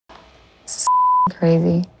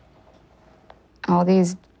crazy. All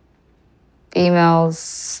these females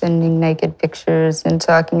sending naked pictures and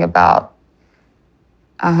talking about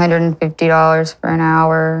 $150 for an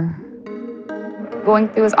hour. Going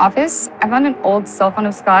through his office, I found an old cell phone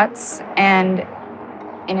of Scott's, and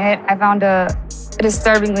in it, I found a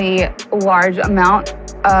disturbingly large amount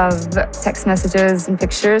of text messages and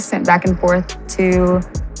pictures sent back and forth to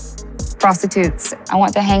prostitutes. I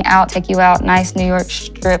want to hang out, take you out, nice New York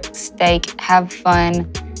strip steak, have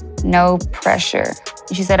fun, no pressure.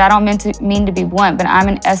 And she said, I don't mean to be blunt, but I'm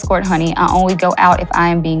an escort, honey. I only go out if I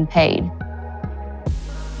am being paid.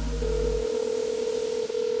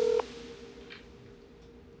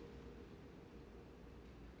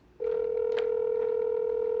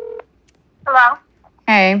 Hello?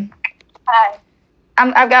 Hey. Hi.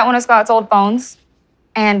 I've got one of Scott's old phones,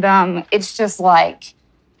 and it's just like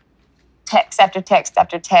text after text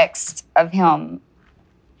after text of him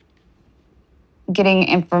getting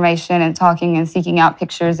information and talking and seeking out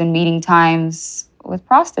pictures and meeting times with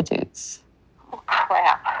prostitutes. Oh,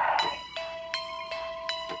 crap.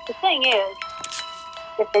 The thing is,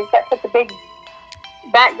 if he's got such a big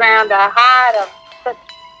background to hide of such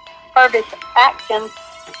perverse actions,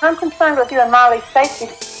 I'm concerned with you and Molly's safety.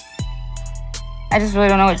 I just really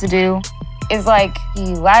don't know what to do. It's like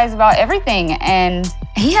he lies about everything, and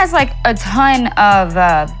he has like a ton of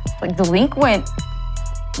like delinquent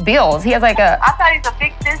bills. He has like a... I thought he was a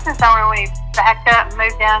big business owner when he backed up and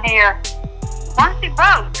moved down here. Why is he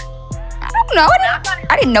broke? I don't know.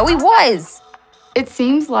 I didn't know he was. It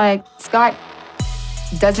seems like Scott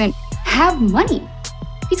doesn't have money.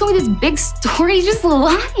 He told me this big story. He's just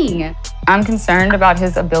lying. I'm concerned about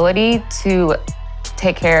his ability to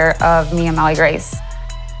take care of me and Molly Grace.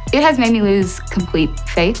 It has made me lose complete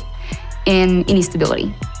faith in any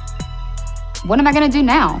stability. What am I gonna do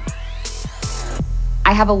now?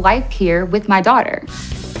 I have a life here with my daughter.